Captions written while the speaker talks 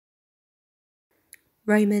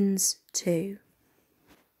Romans 2.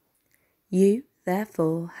 You,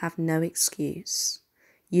 therefore, have no excuse,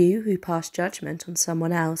 you who pass judgment on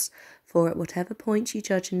someone else, for at whatever point you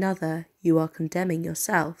judge another, you are condemning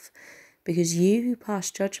yourself, because you who pass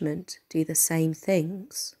judgment do the same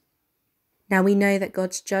things. Now we know that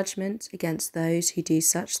God's judgment against those who do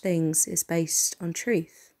such things is based on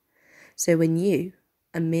truth. So when you,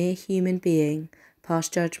 a mere human being, pass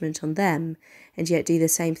judgment on them and yet do the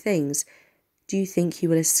same things, do you think you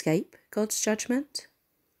will escape God's judgment?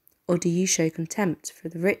 Or do you show contempt for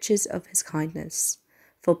the riches of his kindness,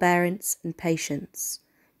 forbearance and patience,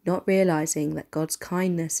 not realizing that God's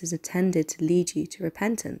kindness is intended to lead you to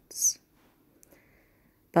repentance?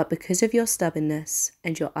 But because of your stubbornness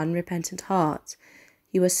and your unrepentant heart,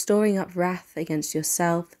 you are storing up wrath against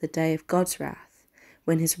yourself for the day of God's wrath,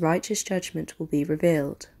 when his righteous judgment will be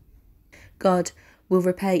revealed. God will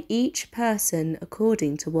repay each person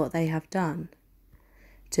according to what they have done.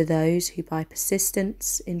 To those who by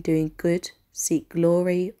persistence in doing good seek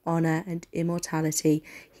glory, honour and immortality,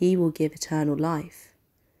 he will give eternal life.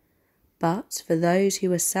 But for those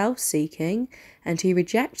who are self-seeking and who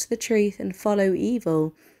reject the truth and follow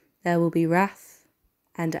evil, there will be wrath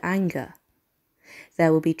and anger.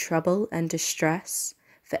 There will be trouble and distress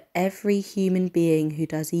for every human being who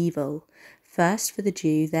does evil, first for the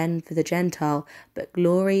Jew, then for the Gentile, but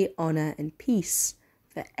glory, honour and peace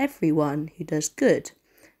for everyone who does good,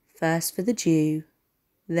 first for the Jew,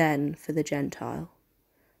 then for the Gentile.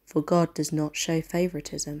 For God does not show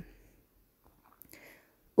favouritism.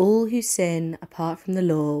 All who sin apart from the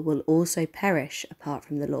law will also perish apart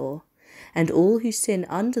from the law, and all who sin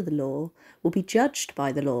under the law will be judged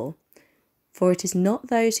by the law. For it is not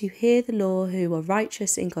those who hear the law who are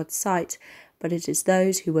righteous in God's sight, but it is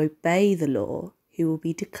those who obey the law who will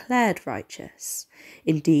be declared righteous.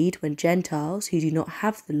 Indeed, when Gentiles who do not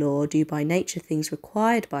have the law do by nature things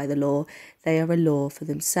required by the law, they are a law for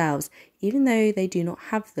themselves, even though they do not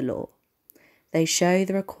have the law. They show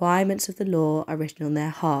the requirements of the law are written on their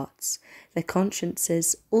hearts, their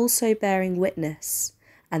consciences also bearing witness,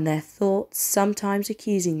 and their thoughts sometimes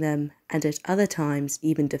accusing them, and at other times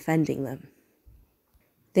even defending them.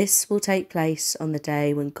 This will take place on the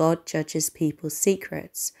day when God judges people's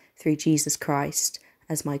secrets through Jesus Christ,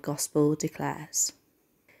 as my gospel declares.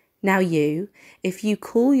 Now you, if you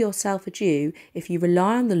call yourself a Jew, if you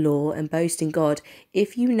rely on the law and boast in God,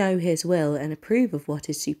 if you know his will and approve of what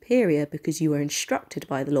is superior because you are instructed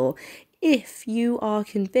by the law, if you are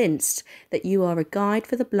convinced that you are a guide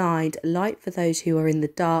for the blind, a light for those who are in the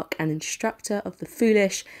dark, an instructor of the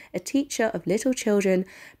foolish, a teacher of little children,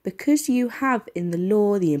 because you have in the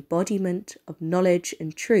law the embodiment of knowledge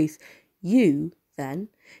and truth, you, then,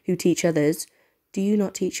 who teach others, do you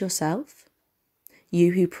not teach yourself?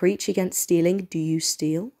 You who preach against stealing, do you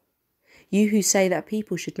steal? You who say that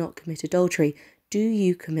people should not commit adultery, do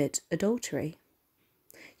you commit adultery?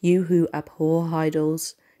 You who abhor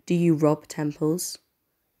idols, do you rob temples?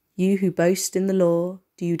 You who boast in the law,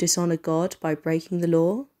 do you dishonour God by breaking the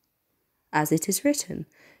law? As it is written,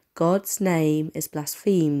 God's name is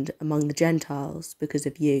blasphemed among the Gentiles because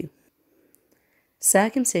of you.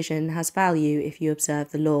 Circumcision has value if you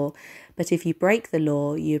observe the law, but if you break the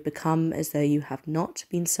law, you become as though you have not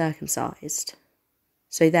been circumcised.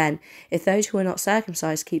 So then, if those who are not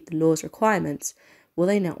circumcised keep the law's requirements, will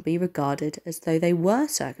they not be regarded as though they were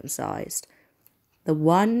circumcised? The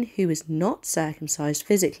one who is not circumcised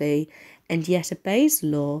physically and yet obeys the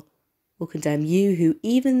law will condemn you who,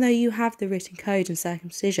 even though you have the written code and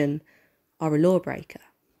circumcision, are a lawbreaker.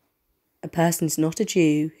 A person is not a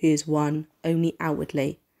Jew who is one only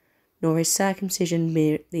outwardly, nor is circumcision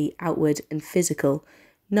merely outward and physical.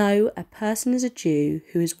 No, a person is a Jew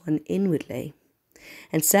who is one inwardly.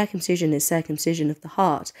 And circumcision is circumcision of the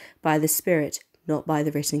heart, by the Spirit, not by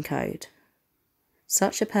the written code.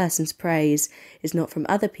 Such a person's praise is not from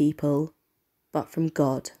other people, but from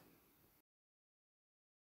God.